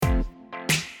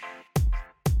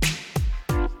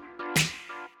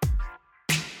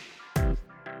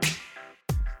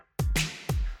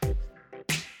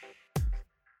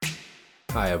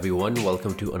Hi, everyone.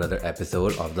 Welcome to another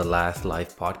episode of the Last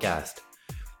Life podcast.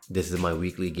 This is my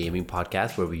weekly gaming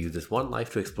podcast where we use this one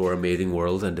life to explore amazing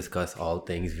worlds and discuss all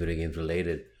things video games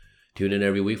related. Tune in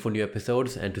every week for new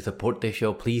episodes, and to support this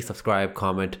show, please subscribe,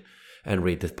 comment, and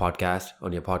rate this podcast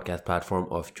on your podcast platform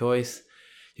of choice.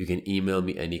 You can email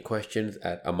me any questions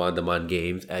at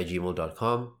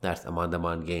amandamangames@gmail.com. That's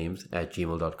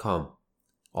amandamangames@gmail.com.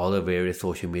 All the various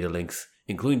social media links,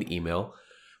 including the email,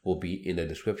 will be in the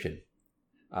description.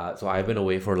 So I've been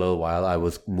away for a little while. I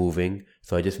was moving,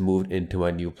 so I just moved into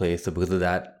my new place. So because of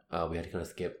that, we had to kind of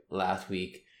skip last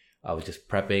week. I was just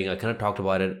prepping. I kind of talked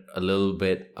about it a little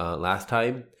bit last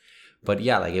time, but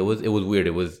yeah, like it was weird.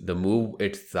 It was the move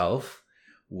itself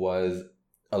was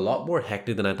a lot more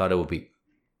hectic than I thought it would be.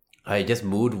 I just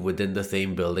moved within the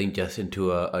same building, just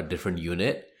into a different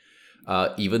unit.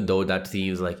 Even though that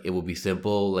seems like it would be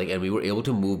simple, and we were able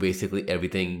to move basically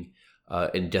everything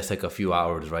in just like a few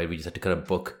hours, right? We just had to kind of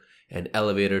book an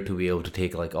elevator to be able to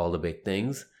take like all the big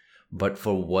things. But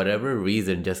for whatever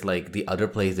reason, just like the other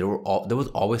place, there was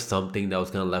always something that was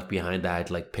kind of left behind that I had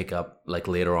to like pick up like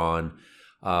later on.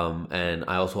 And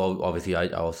I also obviously I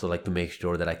also like to make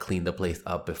sure that I clean the place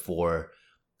up before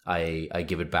I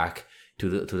give it back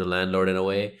to the landlord in a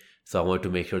way. So I wanted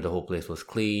to make sure the whole place was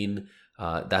clean.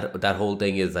 That whole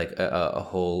thing is like a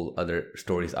whole other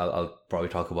stories. I'll probably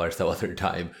talk about it some other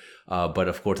time. But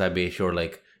of course, I made sure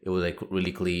like it was like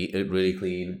really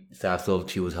clean. Sassel,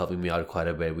 she was helping me out quite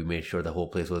a bit. We made sure the whole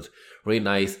place was really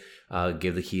nice.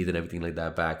 Gave the keys and everything like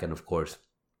that back, and of course,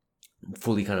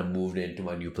 fully kind of moved into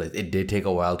my new place. It did take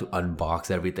a while to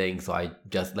unbox everything, so I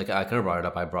kind of brought it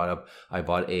up. I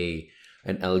bought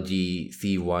an LG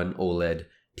C1 OLED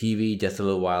TV just a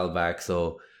little while back,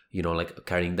 so like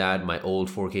carrying that, my old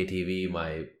 4K TV,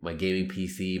 my gaming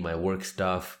PC, my work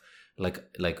stuff, like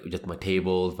just my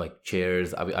tables, my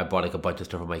chairs. I bought like a bunch of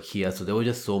stuff from IKEA, so there was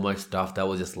just so much stuff that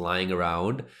was just lying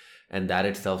around, and that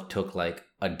itself took like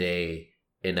a day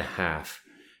and a half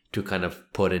to kind of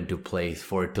put into place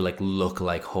for it to like look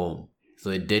like home. So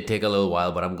it did take a little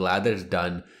while, but I'm glad that it's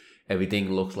done. Everything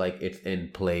looks like it's in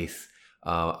place.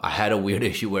 I had a weird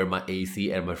issue where my AC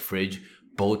and my fridge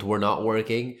both were not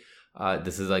working.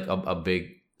 This is like a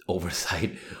big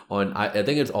oversight on I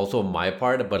think it's also my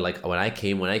part, but like when I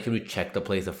came to check the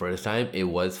place the first time, it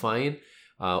was fine.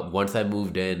 Once I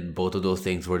moved in, both of those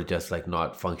things were just like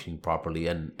not functioning properly,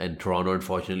 and Toronto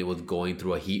unfortunately was going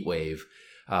through a heat wave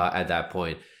at that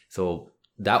point. So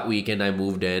that weekend I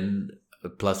moved in,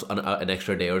 plus an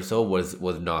extra day or so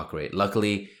was not great.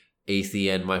 Luckily, AC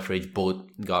and my fridge both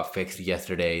got fixed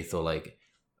yesterday, so like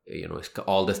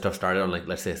all this stuff started on like,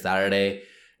 let's say, Saturday,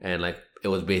 and like it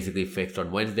was basically fixed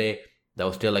on Wednesday. That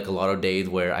was still like a lot of days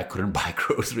where I couldn't buy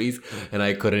groceries, and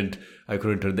I couldn't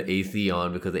turn the AC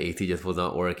on because the AC just was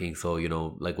not working. So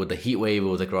like with the heat wave, it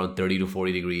was like around 30 to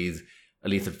 40 degrees.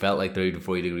 At least it felt like 30 to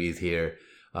 40 degrees here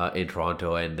in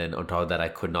Toronto, and then on top of that, I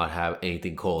could not have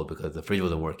anything cold because the fridge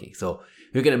wasn't working. So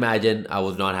you can imagine I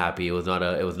was not happy. It was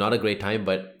not a great time.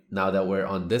 But now that we're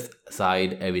on this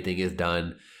side, everything is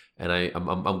done, and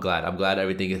I'm glad. I'm glad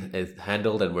everything is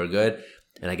handled and we're good,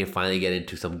 and I can finally get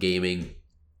into some gaming,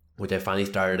 which I finally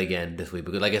started again this week,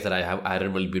 because like I said, I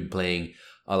hadn't really been playing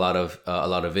a lot of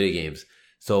video games.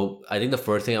 So I think the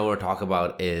first thing I want to talk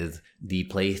about is the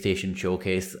PlayStation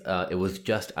Showcase. It was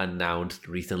just announced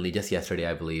recently, just yesterday,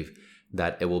 I believe,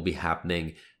 that it will be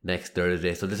happening next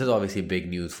Thursday. So this is obviously big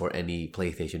news for any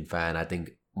PlayStation fan. I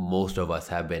think most of us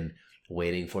have been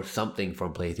waiting for something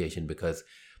from PlayStation, because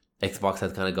Xbox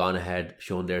has kind of gone ahead,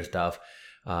 shown their stuff.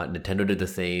 Nintendo did the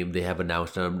same. They have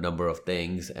announced a number of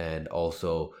things, and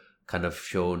also kind of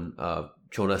shown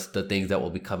us the things that will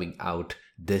be coming out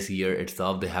this year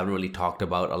itself. They haven't really talked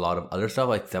about a lot of other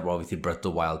stuff, except obviously Breath of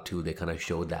the Wild 2. They kind of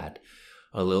showed that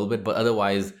a little bit, but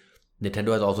otherwise,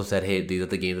 Nintendo has also said, hey, these are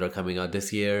the games that are coming out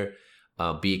this year.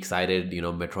 Be excited.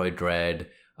 Metroid Dread,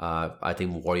 I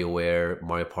think WarioWare,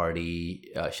 Mario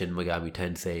Party, Shin Megami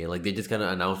Tensei. Like, they just kind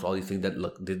of announced all these things that,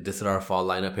 look, this is our fall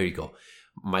lineup. Here you go.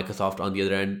 Microsoft, on the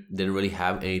other end, didn't really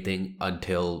have anything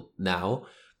until now.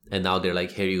 And now they're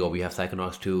like, here you go. We have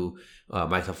Psychonauts 2,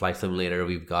 Microsoft Flight Simulator.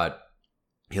 We've got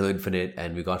Halo Infinite,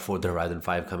 and we got Forza Horizon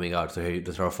 5 coming out. So here,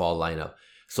 this is our fall lineup.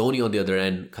 Sony, on the other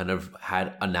end, kind of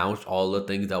had announced all the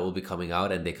things that will be coming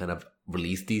out, and they kind of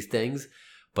released these things.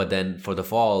 But then for the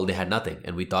fall, they had nothing.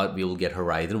 And we thought we will get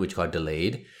Horizon, which got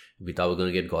delayed. We thought we were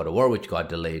going to get God of War, which got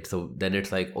delayed. So then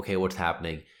it's like, okay, what's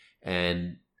happening?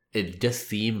 And it just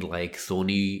seemed like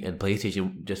Sony and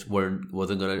PlayStation just weren't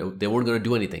gonna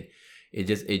do anything.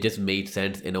 It just made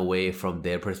sense in a way from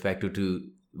their perspective to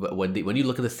when you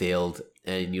look at the sales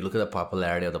and you look at the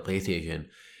popularity of the PlayStation,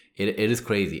 it is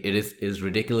crazy. It is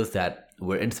ridiculous that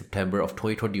we're in September of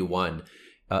 2021.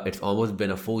 It's almost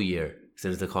been a full year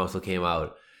since the console came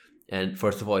out. And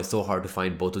first of all, it's so hard to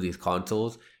find both of these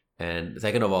consoles. And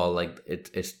second of all, like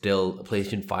it's still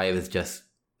PlayStation 5 is just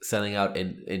selling out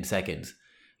in seconds.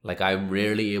 Like I'm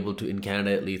rarely able to, in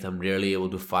Canada at least, I'm rarely able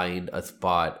to find a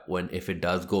spot when if it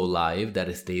does go live, that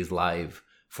it stays live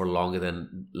for longer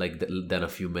than than a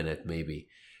few minutes maybe.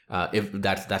 If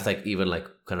that's like even like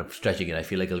kind of stretching it, I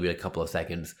feel like it'll be a couple of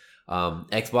seconds.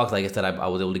 Xbox, like I said, I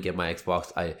was able to get my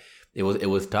Xbox. It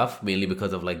was tough mainly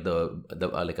because of like the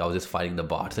like I was just fighting the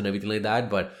bots and everything like that.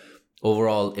 But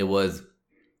overall, it was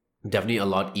definitely a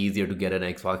lot easier to get an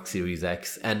Xbox Series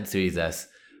X and Series S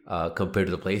compared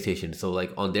to the PlayStation. So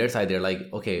like on their side, they're like,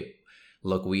 okay,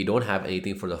 look, we don't have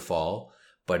anything for the fall,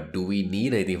 but do we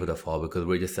need anything for the fall? Because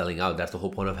we're just selling out. That's the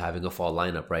whole point of having a fall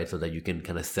lineup, right? So that you can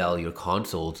kind of sell your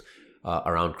consoles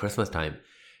around Christmas time.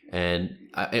 And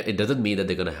it doesn't mean that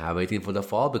they're gonna have anything for the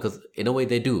fall, because in a way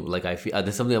they do. Like I feel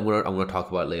this is something I'm gonna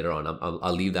talk about later on.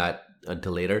 I'll leave that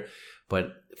until later.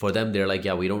 But for them, they're like,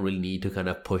 yeah, we don't really need to kind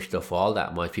of push the fall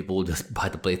that much. People will just buy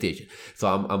the PlayStation. So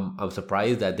I'm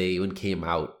surprised that they even came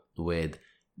out with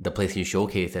the PlayStation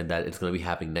Showcase and that it's gonna be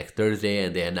happening next Thursday.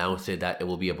 And they announced it that it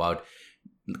will be about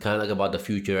kind of like about the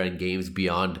future and games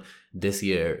beyond this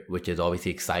year, which is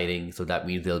obviously exciting. So that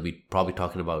means they'll be probably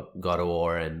talking about God of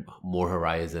War and more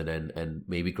Horizon and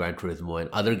maybe Gran Turismo and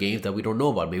other games that we don't know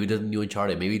about. Maybe there's a new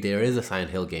Uncharted. Maybe there is a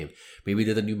Silent Hill game. Maybe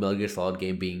there's a new Metal Gear Solid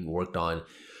game being worked on.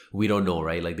 We don't know,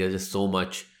 right? Like there's just so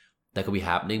much that could be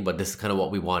happening, but this is kind of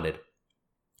what we wanted.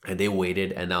 And they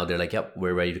waited, and now they're like, yep,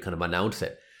 we're ready to kind of announce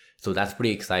it. So that's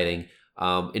pretty exciting.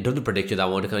 In terms of predictions, I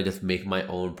want to kind of just make my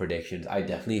own predictions. I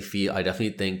definitely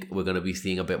think we're going to be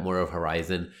seeing a bit more of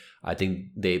Horizon. I think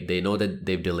they know that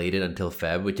they've delayed it until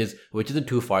Feb, which isn't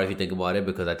too far if you think about it,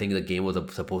 because I think the game was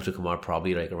supposed to come out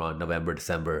probably like around November,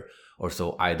 December or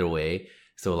so either way.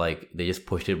 So like they just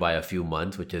pushed it by a few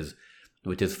months, which is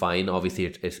fine. Obviously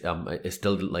it's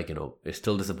still like, you know, it's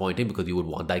still disappointing because you would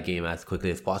want that game as quickly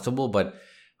as possible, but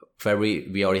February,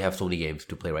 we already have so many games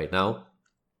to play right now.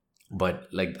 But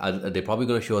like they're probably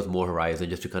going to show us more Horizon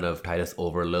just to kind of tide us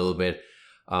over a little bit.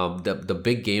 The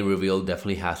big game reveal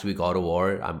definitely has to be God of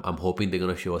War. I'm hoping they're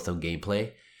going to show us some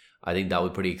gameplay. I think that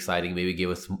would be pretty exciting. Maybe give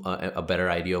us a better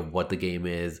idea of what the game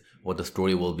is, what the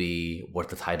story will be, what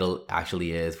the title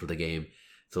actually is for the game.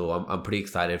 So I'm pretty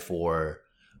excited for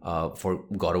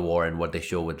God of War and what they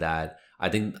show with that. I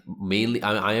think mainly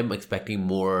I am expecting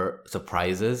more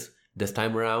surprises this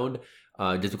time around.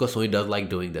 Just because Sony does like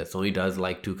doing this. Sony does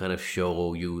like to kind of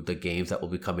show you the games that will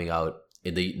be coming out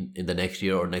in the next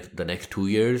year or the next 2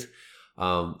 years.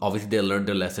 Obviously, they learned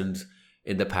their lessons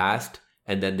in the past,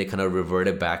 and then they kind of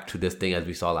reverted back to this thing as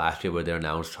we saw last year, where they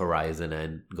announced Horizon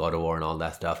and God of War and all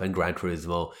that stuff, and Gran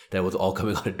Turismo that was all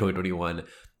coming out in 2021,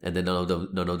 and then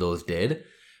none of those did.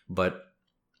 But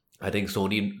I think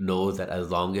Sony knows that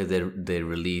as long as they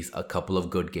release a couple of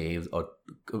good games, or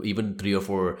even 3 or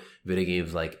 4 video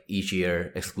games like each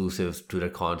year exclusives to their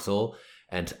console,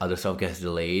 and other stuff gets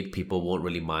delayed, people won't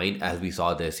really mind, as we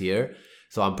saw this year.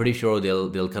 So I'm pretty sure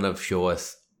they'll kind of show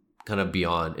us kind of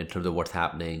beyond in terms of what's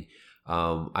happening.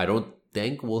 I don't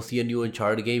think we'll see a new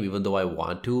Uncharted game, even though I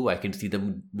want to. I can see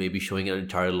them maybe showing an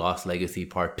Uncharted Lost Legacy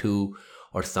Part 2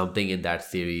 or something in that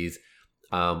series.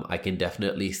 I can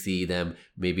definitely see them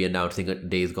maybe announcing a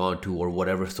Days Gone 2 or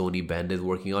whatever Sony Bend is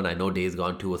working on. I know Days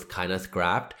Gone 2 was kind of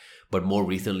scrapped, but more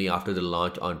recently after the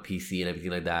launch on PC and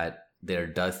everything like that, there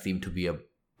does seem to be a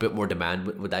bit more demand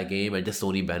with that game, and just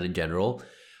Sony Bend in general.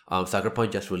 Sucker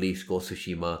Punch just released Ghost of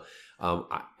Tsushima.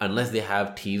 Unless they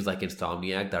have teams like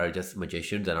Insomniac that are just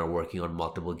magicians and are working on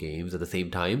multiple games at the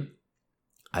same time,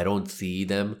 I don't see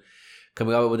them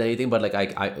coming out with anything. But like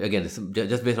I again,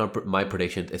 just based on my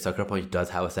predictions, if Sucker Punch does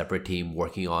have a separate team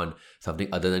working on something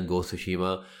other than Ghost of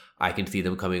Tsushima, I can see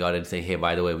them coming out and saying, hey,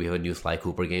 by the way, we have a new Sly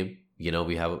Cooper game. You know,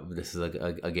 this is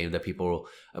a game that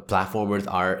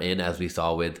platformers are in, as we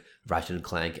saw with Ratchet &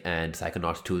 Clank and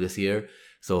Psychonauts 2 this year.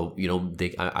 So, you know,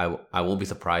 I won't be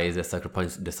surprised if Sucker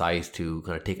Punch decides to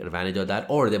kind of take advantage of that,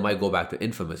 or they might go back to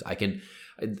Infamous.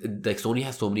 Sony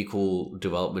has so many cool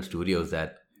development studios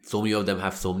that so many of them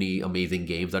have so many amazing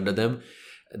games under them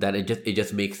that it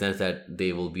just makes sense that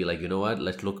they will be like, you know what,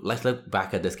 let's look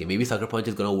back at this game. Maybe Sucker Punch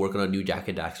is going to work on a new Jak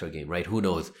and Daxter game, right? Who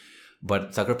knows?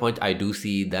 But Sucker Punch, I do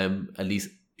see them at least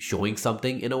showing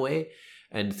something in a way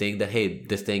and saying that, hey,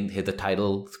 this thing hit the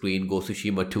title screen, Ghost of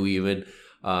Tsushima 2 even,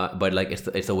 but like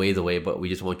it's a ways away, but we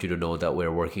just want you to know that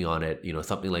we're working on it, you know,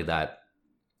 something like that.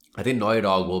 I think Naughty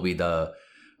Dog will be the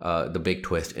big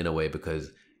twist in a way, because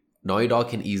Naughty Dog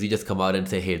can easily just come out and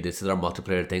say, hey, this is our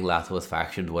multiplayer thing, Last of Us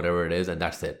Factions, whatever it is, and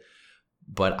that's it.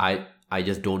 But I I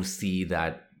just don't see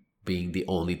that being the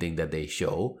only thing that they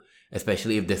show,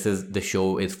 especially if the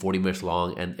show is 40 minutes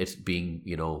long and it's being,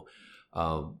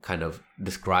 kind of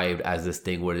described as this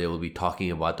thing where they will be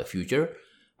talking about the future.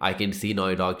 I can see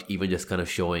Naughty Dog even just kind of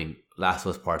showing Last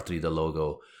of Us Part 3, the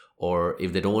logo. Or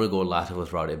if they don't want to go Last of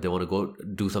Us route, if they want to go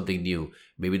do something new,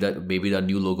 maybe the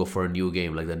new logo for a new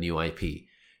game, like the new IP,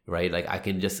 right? Like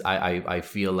I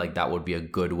feel like that would be a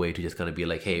good way to just kind of be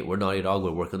like, hey, we're Naughty Dog,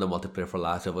 we're working on the multiplayer for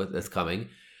Last of Us, it's coming.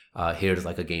 Here's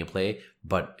like a gameplay,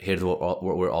 but here's what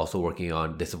we're also working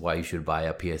on. This is why you should buy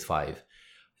a PS5.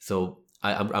 So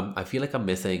I feel like I'm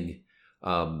missing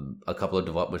a couple of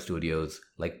development studios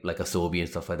like Asobi and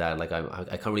stuff like that. Like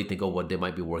I can't really think of what they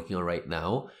might be working on right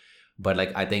now. But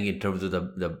like I think in terms of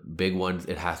the big ones,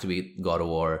 it has to be God of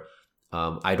War.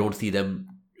 I don't see them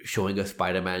showing a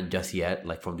Spider-Man just yet,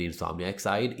 like from the Insomniac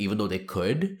side, even though they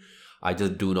could. I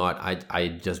just do not. I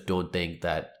just don't think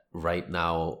that right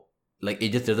now. Like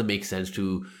it just doesn't make sense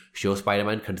to show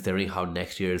Spider-Man considering how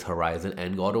next year's Horizon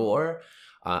and God of War.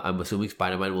 I'm assuming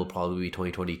Spider-Man will probably be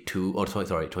 2022 or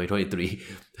 2023.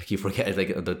 I keep forgetting,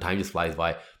 like the time just flies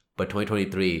by. But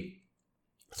 2023,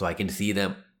 so I can see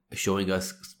them showing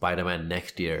us Spider-Man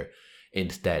next year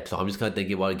instead. So I'm just kind of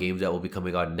thinking about games that will be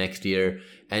coming out next year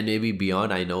and maybe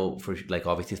beyond. I know for like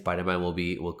obviously Spider-Man will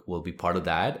be part of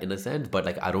that in a sense, but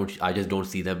like I just don't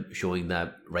see them showing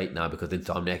that right now because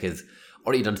Insomniac has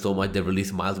already done so much. They've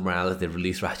released Miles Morales, they've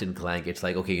released Ratchet and Clank. It's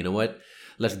like, okay, you know what?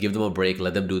 Let's give them a break.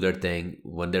 Let them do their thing.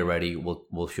 When they're ready,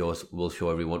 we'll show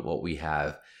everyone what we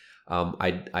have.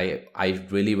 I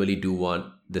really do want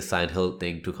the Silent Hill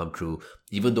thing to come true,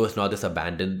 even though it's not this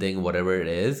abandoned thing, whatever it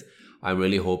is. I'm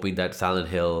really hoping that Silent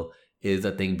Hill is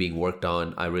a thing being worked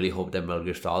on. I really hope that Metal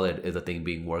Gear Solid is a thing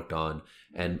being worked on,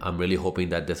 and I'm really hoping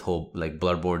that this whole like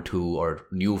Bloodborne 2 or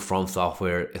new From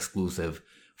Software exclusive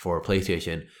for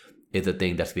PlayStation is a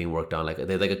thing that's being worked on. Like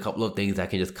there's like a couple of things that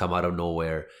can just come out of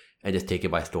nowhere and just take it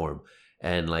by storm,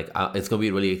 and like it's gonna be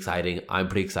really exciting. I'm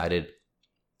pretty excited.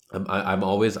 I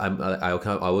always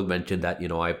mention that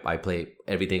I play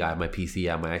everything. I have my PC,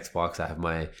 I have my Xbox, I have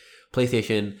my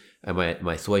PlayStation, and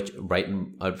my Switch. Right,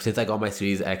 since I got my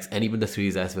Series X and even the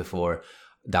Series S before,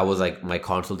 that was like my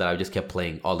console that I just kept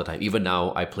playing all the time. Even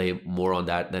now, I play more on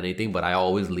that than anything. But I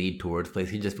always lean towards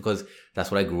PlayStation just because that's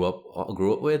what I grew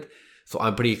up with. So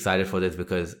I'm pretty excited for this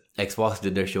because Xbox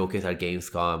did their showcase at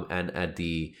Gamescom and at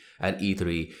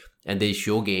E3, and they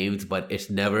show games, but it's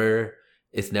never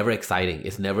exciting.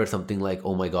 It's never something like,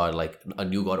 oh my god, like a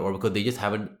new God, or because they just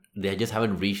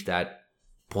haven't reached that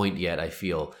point yet. I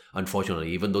feel,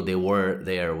 unfortunately, even though they were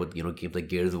there with games like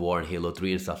Gears of War and Halo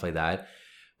 3 and stuff like that,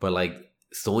 but like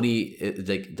Sony,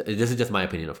 like this is just my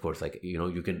opinion, of course. Like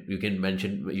you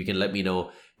can let me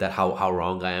know that how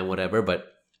wrong I am, whatever. But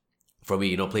for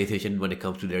me, PlayStation, when it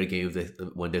comes to their games,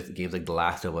 when there's games like The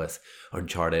Last of Us,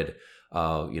 Uncharted,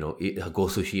 Ghost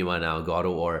of Tsushima now, God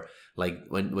of War, like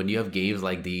when you have games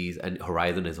like these, and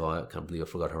Horizon as well, I can't believe I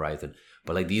forgot Horizon,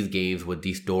 but like these games with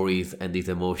these stories and these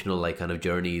emotional like kind of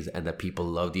journeys, and that people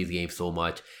love these games so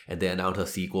much, and they announce a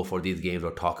sequel for these games or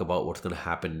talk about what's going to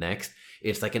happen next,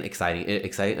 it's like an exciting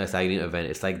event.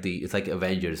 It's like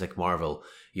Avengers, it's like Marvel,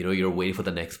 you're waiting for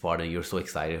the next part and you're so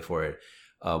excited for it.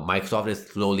 Microsoft is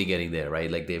slowly getting there,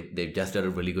 right? Like they've just done a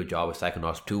really good job with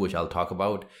Psychonauts 2, which I'll talk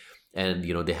about. And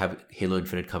they have Halo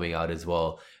Infinite coming out as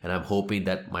well. And I'm hoping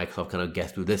that Microsoft kind of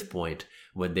gets to this point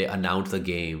when they announce the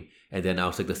game and they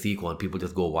announce like the sequel and people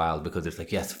just go wild because it's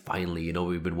like, yes, finally,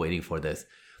 we've been waiting for this.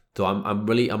 So I'm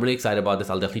really excited about this.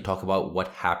 I'll definitely talk about what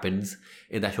happens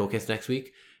in that showcase next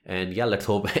week. And yeah, let's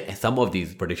hope some of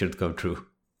these predictions come true.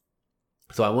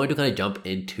 So I wanted to kind of jump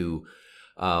into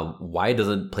why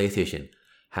doesn't PlayStation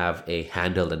have a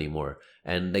handheld anymore?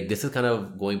 And like this is kind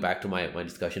of going back to my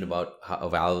discussion about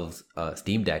Valve's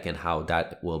Steam Deck and how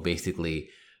that will basically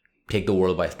take the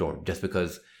world by storm, just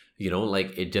because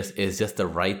like it just is just the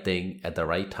right thing at the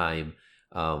right time.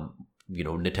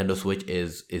 Nintendo Switch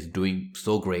is doing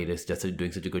so great. It's just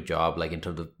doing such a good job, like in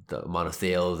terms of the amount of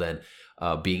sales and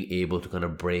being able to kind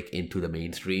of break into the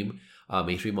mainstream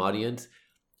audience.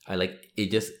 I like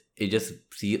it.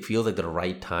 It feels like the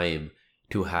right time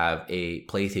to have a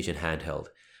PlayStation handheld.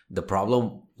 The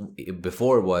problem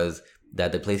before was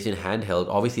that the PlayStation handheld,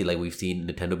 obviously, like we've seen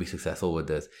Nintendo be successful with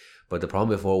this, but the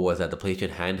problem before was that the PlayStation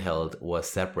handheld was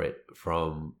separate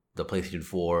from the PlayStation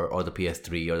 4 or the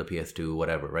PS3 or the PS2,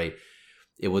 whatever, right?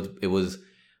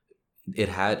 It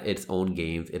had its own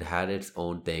games, it had its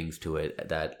own things to it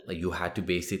that like you had to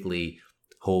basically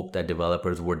hope that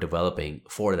developers were developing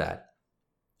for that.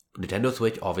 Nintendo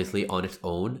Switch, obviously on its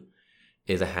own,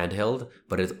 is a handheld,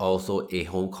 but it's also a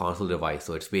home console device.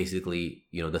 So it's basically,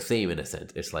 the same in a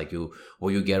sense. It's like what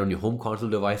you get on your home console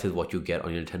device is what you get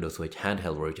on your Nintendo Switch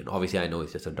handheld version. Obviously, I know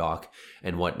it's just a dock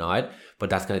and whatnot, but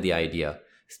that's kind of the idea.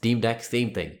 Steam Deck,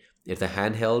 same thing. It's a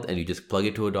handheld, and you just plug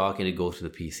it to a dock, and it goes to the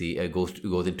PC. It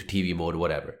goes into TV mode,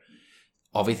 whatever.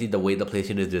 Obviously, the way the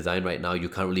PlayStation is designed right now, you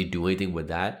can't really do anything with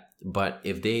that. But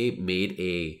if they made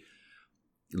a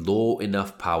low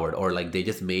enough powered, or like they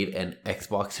just made an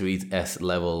Xbox Series S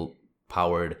level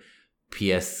powered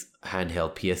PS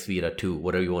handheld, PS Vita 2,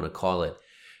 whatever you want to call it,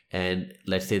 and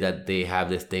let's say that they have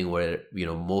this thing where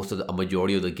a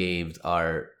majority of the games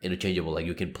are interchangeable. Like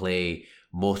you can play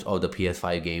most of the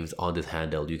PS5 games on this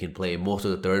handheld, you can play most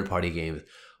of the third party games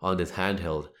on this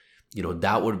handheld.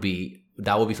 That would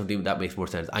be something that makes more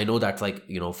sense. I know that's like,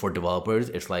 for developers,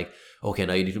 it's like, okay,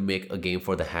 now you need to make a game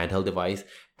for the handheld device,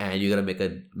 and you gotta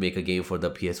make a game for the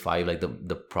PS5, like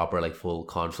the proper like full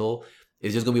console.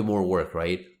 It's just gonna be more work,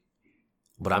 right?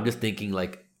 But I'm just thinking,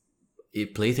 like,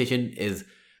 if PlayStation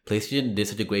did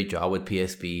such a great job with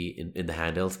PSP in the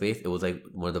handheld space. It was like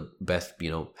one of the best,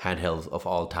 handhelds of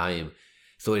all time.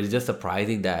 So it's just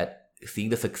surprising that seeing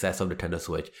the success of Nintendo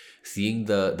Switch, seeing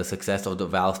the success of the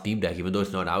Valve Steam Deck, even though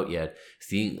it's not out yet,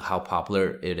 seeing how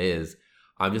popular it is,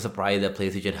 I'm just surprised that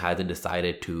PlayStation hasn't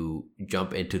decided to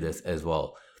jump into this as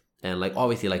well. And like,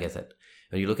 obviously, like I said,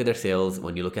 when you look at their sales,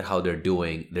 when you look at how they're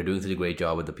doing such a great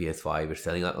job with the PS5. They're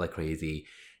selling out like crazy.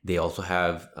 They also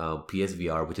have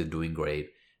PSVR, which is doing great.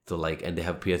 So like, and they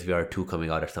have PSVR 2 coming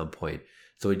out at some point.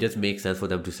 So it just makes sense for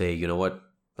them to say, you know what,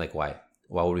 like, why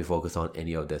would we focus on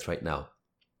any of this right now?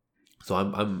 So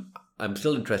I'm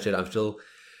still interested. I'm still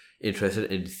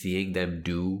interested in seeing them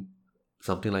do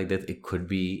something like this. It could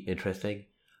be interesting.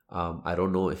 I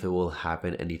don't know if it will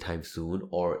happen anytime soon,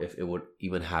 or if it would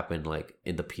even happen like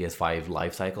in the PS5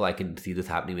 life cycle. I can see this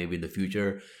happening maybe in the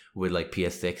future with like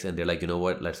PS6, and they're like, you know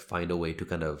what, let's find a way to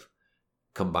kind of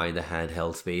combine the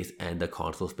handheld space and the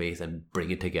console space and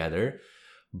bring it together.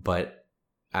 But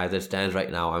as it stands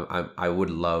right now, I would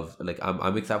love, like,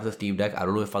 I'm excited for the Steam Deck. I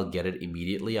don't know if I'll get it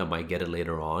immediately. I might get it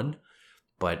later on.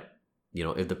 But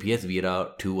if the PS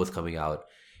Vita 2 was coming out,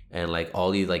 and like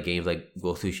all these like games like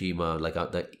Ghost of Tsushima, like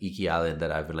the Iki Island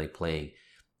that I've been like playing,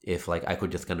 if like I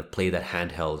could just kind of play that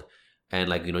handheld and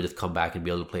like just come back and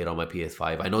be able to play it on my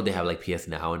PS5. I know they have like PS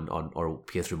Now and or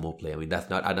PS Remote Play. I mean, that's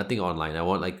nothing online. I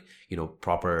want like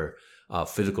proper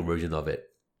physical version of it.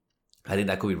 I think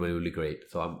that could be really, really great.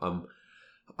 So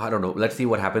I don't know. Let's see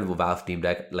what happens with Valve Steam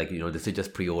Deck. Like, this is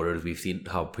just pre-orders. We've seen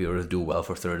how pre-orders do well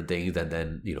for certain things, and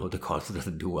then, the console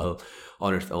doesn't do well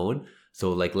on its own.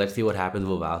 So, like, let's see what happens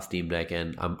with Valve Steam Deck,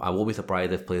 and I won't be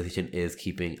surprised if PlayStation is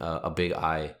keeping a big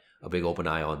open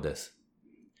eye on this.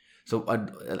 So,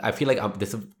 I feel like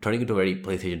this is turning into a very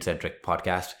PlayStation-centric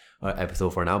podcast episode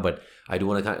for now, but I do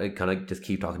want to kind of just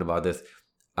keep talking about this.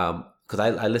 Because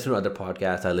I listen to other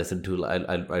podcasts.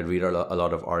 I read a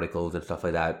lot of articles and stuff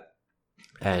like that.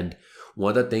 And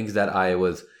one of the things that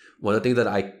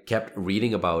I kept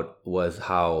reading about was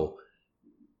how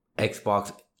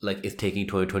Xbox like is taking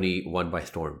 2021 by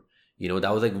storm.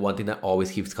 That was like one thing that always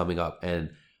keeps coming up,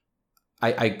 and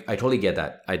I totally get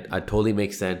that. I totally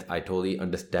makes sense. I totally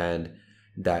understand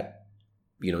that,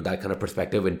 that kind of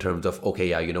perspective in terms of, okay,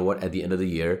 yeah, you know what, at the end of the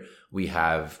year we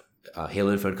have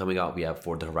Halo Infinite coming out, we have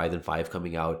Forza Horizon 5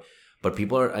 coming out, but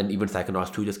and even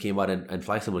Psychonauts 2 just came out, and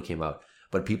Flight Simulator came out.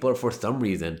 But people, for some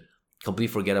reason,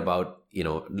 completely forget about,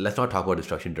 let's not talk about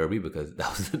Destruction Derby, because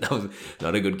that was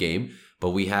not a good game.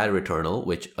 But we had Returnal,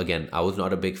 which, again, I was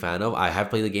not a big fan of. I have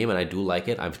played the game, and I do like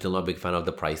it. I'm still not a big fan of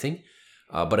the pricing.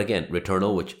 But again,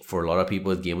 Returnal, which for a lot of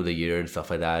people is Game of the Year and stuff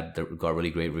like that, that got really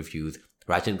great reviews.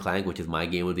 Ratchet & Clank, which is my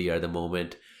Game of the Year at the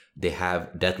moment. They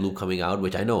have Deathloop coming out,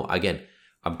 which I know, again,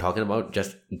 I'm talking about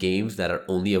just games that are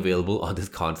only available on this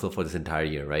console for this entire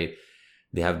year, right?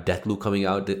 They have Deathloop coming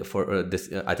out for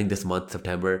I think this month,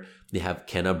 September. They have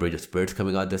Kena Bridge of Spirits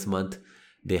coming out this month.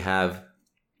 They have,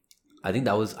 I think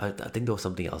there was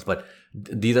something else, but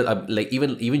these are like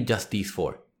even just these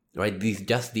four, right?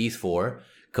 These four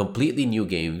completely new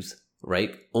games,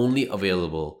 right? Only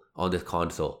available on this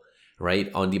console, right?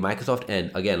 On the Microsoft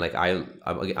end, again, like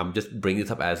I'm just bringing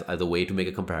this up as a way to make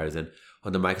a comparison.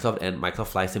 On the Microsoft end, Microsoft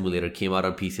Flight Simulator came out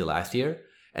on PC last year,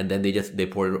 and then they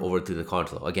ported it over to the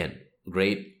console. Again,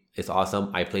 great, it's awesome.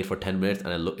 I played for 10 minutes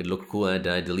and it looked cool, and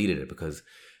then I deleted it because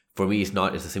for me it's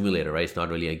a simulator, right? It's not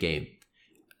really a game.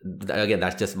 Again,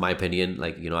 that's just my opinion.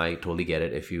 Like, I totally get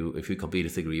it if you completely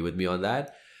disagree with me on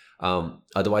that.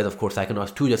 Otherwise, of course,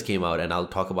 Psychonauts 2 just came out, and I'll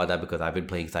talk about that because I've been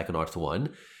playing Psychonauts 1.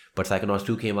 But Psychonauts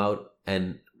 2 came out,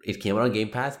 and it came out on Game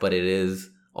Pass, but it is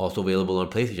also available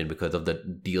on PlayStation because of the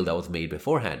deal that was made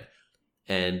beforehand.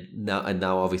 And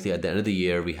now obviously at the end of the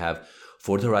year we have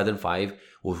Forza Horizon 5,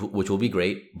 which will be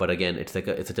great. But again, it's such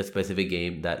a specific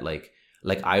game that like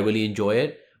I really enjoy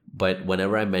it. But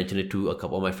whenever I mention it to a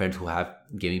couple of my friends who have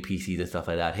gaming PCs and stuff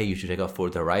like that, hey, you should check out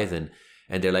Forza Horizon,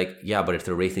 and they're like, yeah, but it's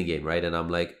a racing game, right? And I'm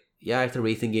like, yeah, it's a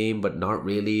racing game, but not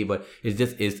really. But it's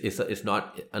just it's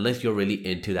not, unless you're really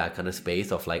into that kind of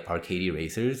space of like arcadey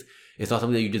racers, it's not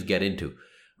something that you just get into,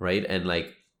 right? And like,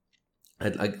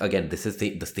 again, this is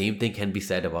the same thing can be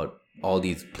said about all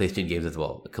these PlayStation games as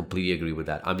well. I completely agree with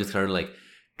that. I'm just kind of like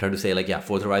trying to say like, yeah,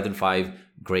 Forza Horizon 5,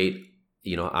 great.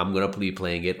 I'm gonna be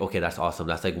playing it. Okay, that's awesome.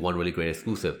 That's like one really great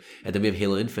exclusive. And then we have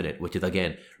Halo Infinite, which is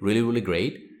again really, really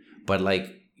great. But like,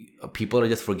 people are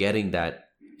just forgetting that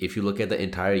if you look at the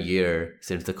entire year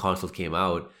since the consoles came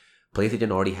out,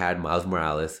 PlayStation already had Miles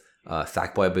Morales,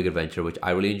 Sackboy: Big Adventure, which I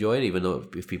really enjoyed, even though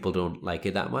if people don't like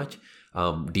it that much,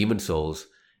 Demon Souls,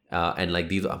 and like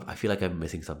these, I feel like I'm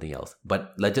missing something else.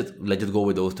 But let's just go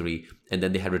with those three. And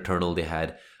then they had Returnal, they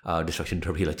had Destruction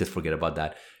Derby. Let's just forget about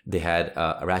that. They had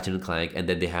Ratchet and Clank, and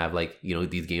then they have like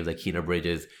these games like Kena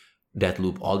Bridges,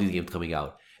 Deathloop, all these games coming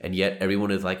out, and yet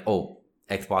everyone is like, oh,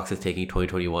 Xbox is taking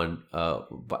 2021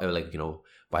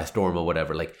 by storm or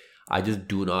whatever. Like, I just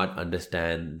do not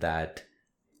understand that.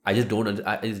 I just don't.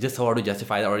 It's just hard to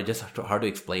justify that, or it's just hard to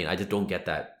explain. I just don't get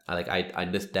that. I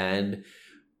understand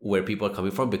where people are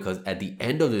coming from, because at the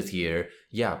end of this year,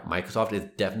 yeah, Microsoft is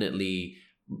definitely.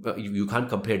 You can't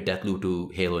compare Deathloop to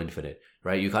Halo Infinite,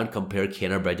 right? You can't compare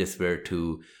Kena Bridges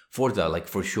to Forza, like,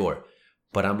 for sure.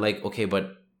 But I'm like, okay,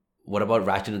 but what about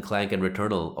Ratchet and Clank and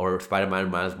Returnal, or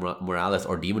Spider-Man Miles Morales,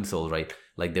 or Demon Souls, right?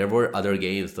 Like, there were other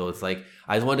games. So it's like,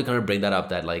 I just wanted to kind of bring that up,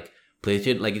 that like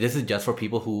PlayStation, like, this is just for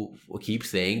people who keep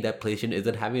saying that PlayStation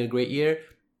isn't having a great year.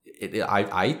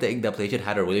 I think that PlayStation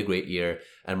had a really great year,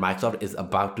 and Microsoft is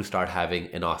about to start having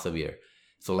an awesome year.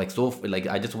 So I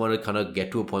just want to kind of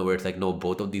get to a point where it's like, no,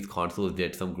 both of these consoles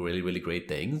did some really, really great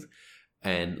things.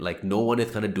 And like, no one is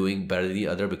kind of doing better than the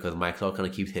other, because Microsoft kind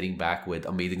of keeps hitting back with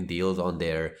amazing deals on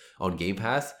Game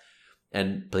Pass,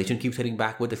 and PlayStation keeps hitting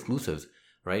back with exclusives,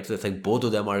 right? So it's like both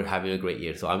of them are having a great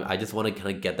year. So I just want to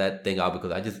kind of get that thing out,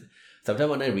 because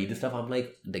sometimes when I read this stuff, I'm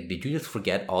like, did you just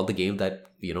forget all the games that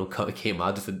came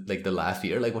out just like the last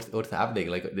year? Like, what's happening?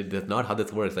 Like, that's not how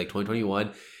this works. Like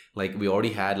 2021. Like, we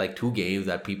already had like 2 games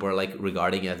that people are like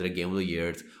regarding as their game of the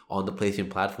years on the PlayStation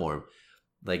platform.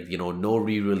 Like, no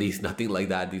re-release, nothing like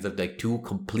that. These are like 2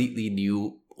 completely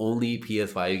new, only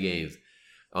PS5 games.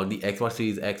 On the Xbox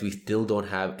Series X, we still don't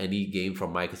have any game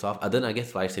from Microsoft, other than, I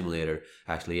guess, Flight Simulator.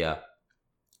 Actually, yeah.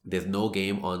 There's no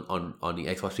game on the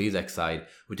Xbox Series X side,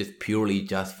 which is purely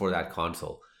just for that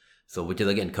console. So, which is,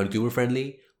 again, consumer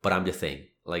friendly, but I'm just saying.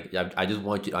 Like, I just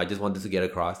want this to get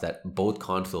across that both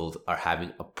consoles are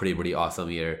having a pretty awesome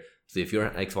year. So if you're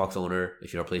an Xbox owner,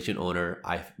 if you're a PlayStation owner,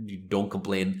 don't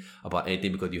complain about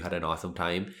anything, because you had an awesome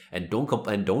time, and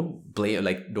don't blame,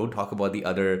 like, don't talk about the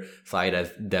other side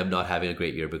as them not having a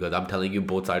great year, because I'm telling you,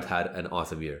 both sides had an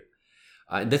awesome year.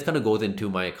 And this kind of goes into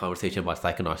my conversation about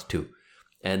Psychonauts 2.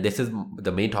 And this is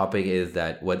the main topic, is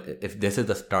that what if this is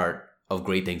the start of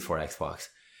great things for Xbox,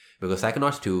 because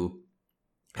Psychonauts 2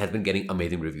 has been getting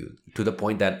amazing reviews, to the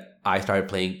point that I started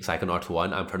playing Psychonauts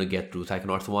 1. I'm trying to get through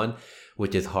Psychonauts 1,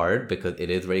 which is hard because it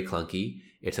is very clunky.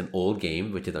 It's an old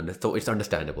game, which is so it's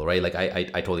understandable, right? Like, I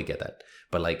totally get that.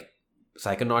 But like,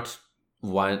 Psychonauts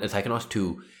 1 and Psychonauts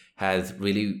 2 has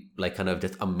really like kind of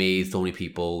just amazed so many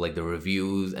people, like the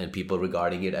reviews and people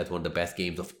regarding it as one of the best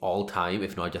games of all time,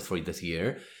 if not just for this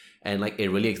year. And like, it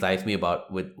really excites me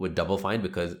about with Double Fine,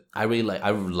 because I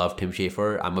love Tim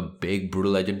Schafer. I'm a big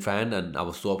Brutal Legend fan, and I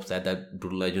was so upset that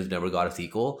Brutal Legends never got a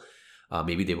sequel.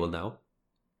 Maybe they will now.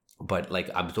 But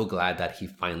like, I'm so glad that he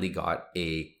finally got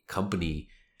a company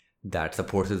that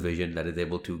supports his vision, that is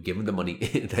able to give him the money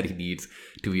that he needs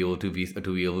to be able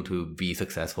to be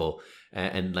successful.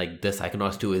 And like, this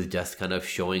Psychonauts 2 is just kind of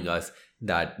showing us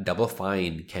that Double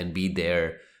Fine can be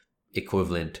their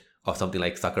equivalent of something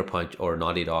like Sucker Punch or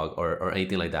Naughty Dog or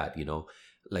anything like that.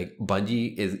 Like,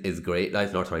 Bungie is great.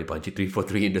 That's not, sorry, Bungie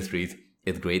 343 Industries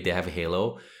is great. They have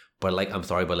Halo. But like, I'm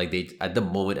sorry, but like, they, at the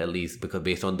moment at least, because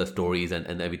based on the stories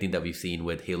and everything that we've seen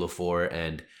with Halo 4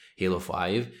 and Halo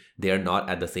 5, they are not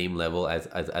at the same level as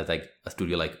like a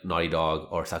studio like Naughty Dog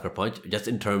or Sucker Punch, just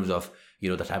in terms of,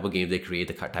 the type of games they create,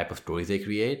 the type of stories they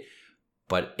create.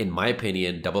 But in my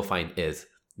opinion, Double Fine is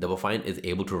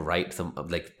able to write some,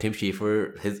 like, Tim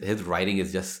Schafer, his writing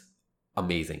is just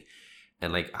amazing.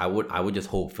 And like, I would just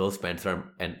hope Phil Spencer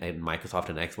and Microsoft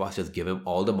and Xbox just give him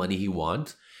all the money he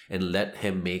wants and let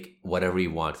him make whatever he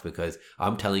wants, because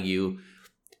I'm telling you,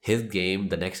 his game,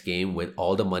 the next game, with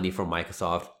all the money from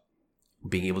Microsoft,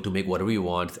 being able to make whatever he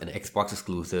wants, an Xbox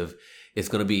exclusive. It's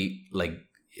going to be like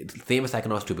same as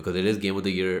Psychonauts 2 because it is Game of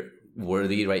the Year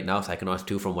worthy right now, Psychonauts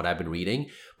 2 from what I've been reading,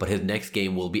 but his next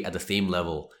game will be at the same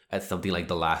level as something like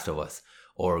The Last of Us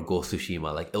or Ghost of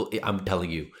Tsushima. Like I'm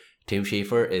telling you, Tim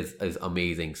Schafer is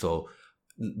amazing. So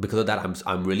because of that,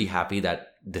 I'm really happy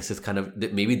that this is kind of,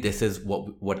 maybe this is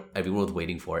what everyone was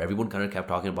waiting for. Everyone kind of kept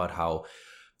talking about how,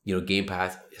 you know, Game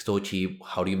Pass is so cheap.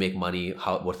 How do you make money?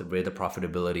 What's the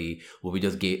profitability? Will we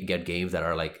just get games that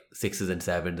are like 6s and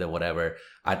 7s and whatever?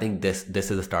 I think this is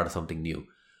the start of something new.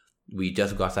 We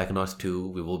just got Psychonauts 2.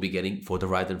 We will be getting Forza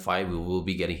Horizon 5. We will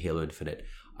be getting Halo Infinite.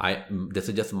 This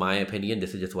is just my opinion.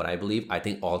 This is just what I believe. I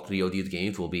think all 3 of these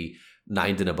games will be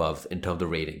 9s and above in terms of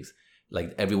ratings.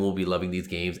 Like everyone will be loving these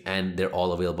games and they're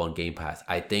all available on Game Pass.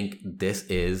 I think this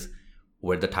is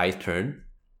where the tides turn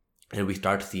and we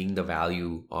start seeing the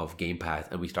value of Game Pass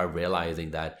and we start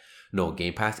realizing that no,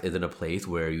 Game Pass isn't a place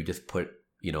where you just put,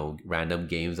 you know, random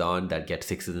games on that get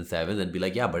 6s and 7s and be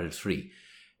like, yeah, but it's free.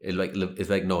 It's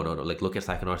like no. Like look at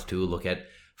Psychonauts 2, look at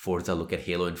Forza, look at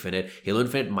Halo Infinite. Halo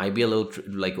Infinite might be a little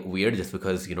like weird just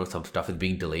because, you know, some stuff is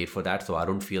being delayed for that. So I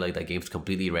don't feel like that game's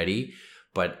completely ready.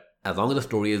 But as long as the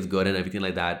story is good and everything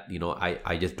like that, you know,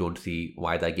 I just don't see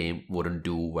why that game wouldn't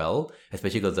do well,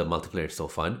 especially because the multiplayer is so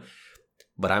fun.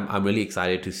 But I'm really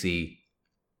excited to see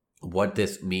what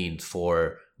this means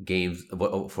for games,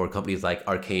 for companies like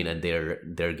Arcane and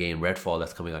their game Redfall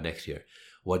that's coming out next year.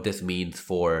 What this means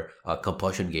for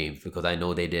Compulsion games, because I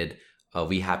know they did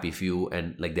We Happy Few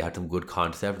and like they had some good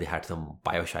concepts. They had some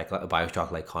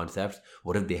Bioshock like concepts.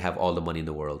 What if they have all the money in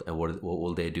the world and what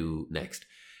will they do next?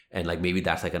 And like maybe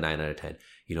that's like a 9 out of 10.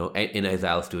 You know, in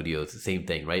Exile Studios, same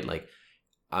thing, right? Like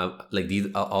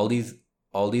all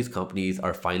these companies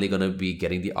are finally gonna be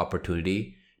getting the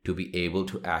opportunity to be able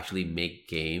to actually make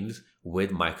games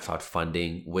with Microsoft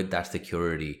funding, with that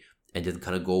security, and just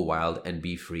kind of go wild and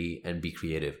be free and be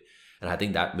creative. And I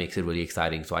think that makes it really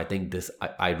exciting. So I think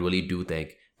I really do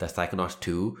think that Psychonauts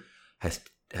 2 has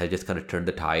just kind of turned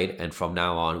the tide. And from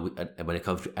now on, when it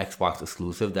comes to Xbox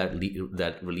exclusive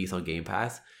that release on Game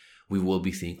Pass, we will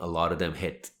be seeing a lot of them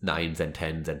hit 9s and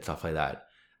 10s and stuff like that.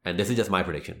 And this is just my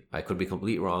prediction. I could be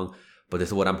completely wrong, but this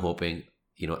is what I'm hoping.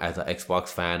 You know, as an Xbox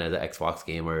fan, as an Xbox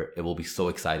gamer, it will be so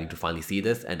exciting to finally see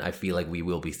this. And I feel like we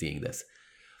will be seeing this.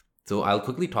 So I'll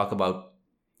quickly talk about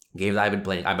games I've been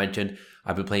playing. I mentioned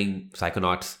I've been playing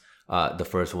Psychonauts, the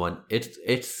first one.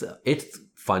 It's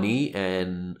funny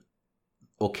and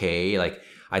okay. Like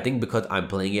I think because I'm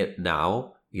playing it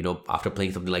now, you know, after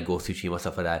playing something like Ghost of Tsushima,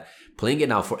 stuff like that, playing it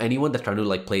now, for anyone that's trying to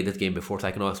like play this game before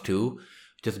Psychonauts 2,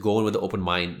 just go in with an open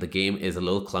mind. The game is a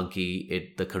little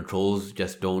clunky. The controls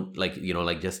just don't like, you know,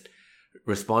 like just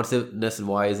responsiveness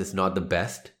wise, it's not the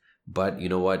best. But you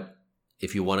know what?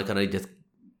 If you want to kind of just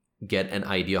get an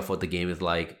idea of what the game is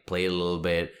like, play it a little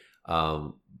bit.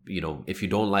 You know, if you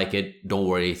don't like it, don't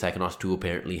worry. Psychonauts 2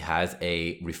 apparently has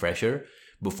a refresher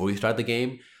before you start the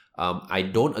game. I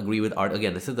don't agree with art.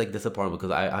 Again, this is a problem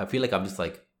because I feel like I'm just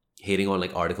like hating on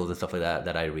like articles and stuff like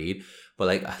that I read. But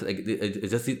like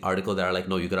it's just these articles that are like,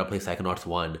 no, you gotta play Psychonauts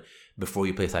 1 before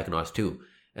you play Psychonauts 2.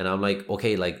 And I'm like,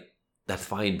 okay, like that's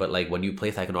fine. But like when you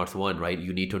play Psychonauts 1, right,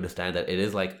 you need to understand that it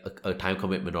is like a time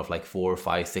commitment of like 4,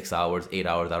 5, 6 hours, 8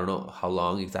 hours. I don't know how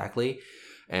long exactly.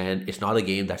 And it's not a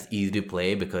game that's easy to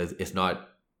play because it's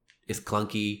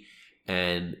clunky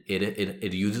and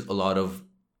it uses a lot of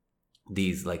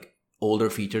these like older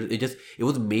features. It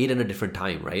was made in a different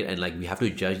time, right? And like we have to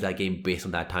judge that game based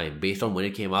on that time. Based on when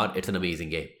it came out, it's an amazing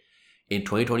game. In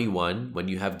 2021, when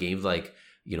you have games like,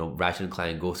 you know, Ratchet &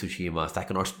 Clank, Ghost of Tsushima,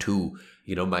 Psychonauts 2,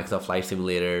 you know, Microsoft Flight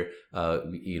Simulator,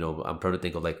 you know, I'm trying to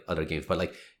think of like other games, but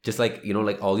like just like, you know,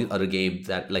 like all these other games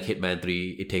that like Hitman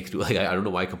 3, It Takes Two, like I don't know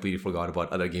why I completely forgot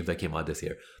about other games that came out this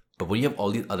year. But when you have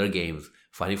all these other games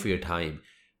fighting for your time,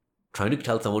 trying to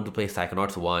tell someone to play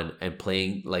Psychonauts 1 and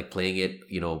playing it,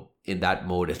 you know, in that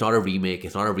mode, it's not a remake,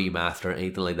 it's not a remaster,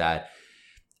 anything like that.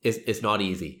 It's not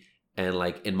easy. And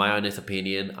like in my honest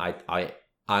opinion,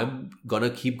 I'm gonna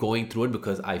keep going through it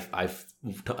because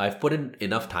I've put in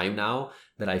enough time now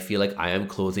that I feel like I am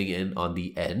closing in on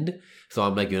the end. So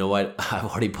I'm like, you know what? I've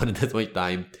already put in this much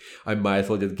time. I might as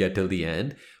well just get till the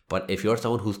end. But if you're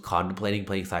someone who's contemplating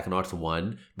playing Psychonauts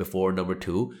 1 before number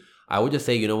 2, I would just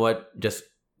say, you know what? Just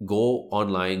go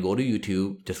online, go to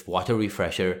YouTube, just watch a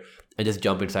refresher, and just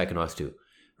jump in Psychonauts 2.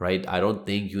 Right? I don't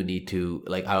think you need to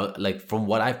like from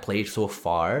what I've played so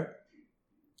far.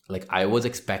 Like I was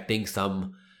expecting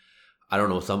some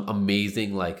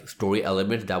amazing like story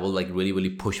elements that will like really, really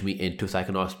push me into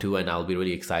Psychonauts 2 and I'll be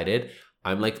really excited.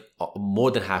 I'm like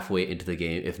more than halfway into the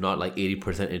game, if not like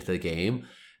 80% into the game.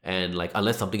 And like,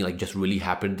 unless something like just really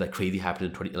happened, like crazy happened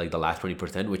in 20, like the last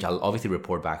 20%, which I'll obviously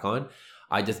report back on,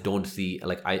 I just don't see,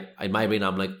 like, in my brain,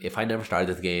 I'm like, if I never started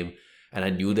this game and I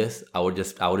knew this, I would have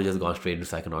just gone straight into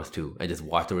Psychonauts 2 and just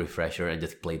watched the refresher and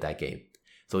just played that game.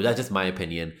 So that's just my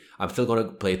opinion. I'm still going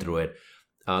to play through it.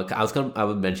 I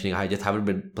was mentioning, I just haven't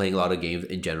been playing a lot of games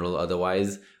in general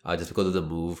otherwise, just because of the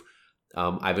move.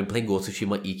 I've been playing Ghost of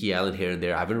Tsushima, Iki Island here and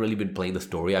there. I haven't really been playing the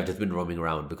story. I've just been roaming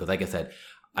around because, like I said,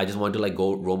 I just want to like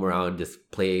go roam around, just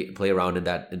play around in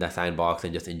that sandbox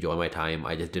and just enjoy my time.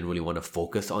 I just didn't really want to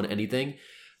focus on anything.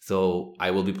 So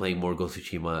I will be playing more Ghost of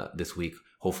Tsushima this week,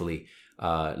 hopefully,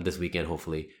 this weekend,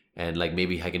 hopefully. And like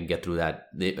maybe I can get through that,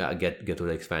 get through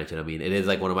the expansion. I mean, it is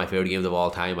like one of my favorite games of all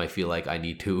time. I feel like I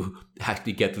need to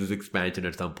actually get through this expansion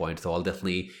at some point. So I'll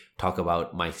definitely talk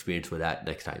about my experience with that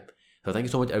next time. So thank you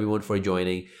so much everyone for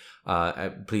joining.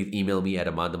 Please email me at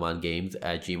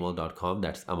amandamangames@gmail.com.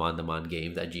 That's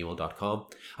amandamangames@gmail.com.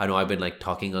 I know I've been like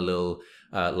talking a little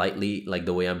lightly, like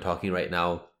the way I'm talking right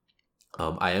now.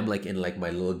 I am like in like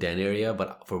my little den area,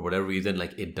 but for whatever reason,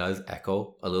 like it does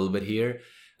echo a little bit here.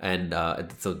 And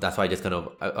so that's why I just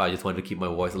wanted to keep my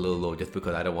voice a little low, just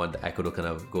because I don't want the echo to kind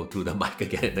of go through the mic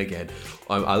again and again.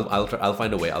 I'll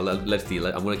find a way. Let's see.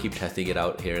 I'm gonna keep testing it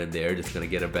out here and there, just gonna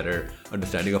get a better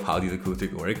understanding of how these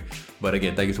acoustics work. But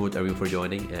again, thank you so much everyone for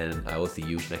joining, and I will see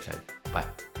you next time. Bye.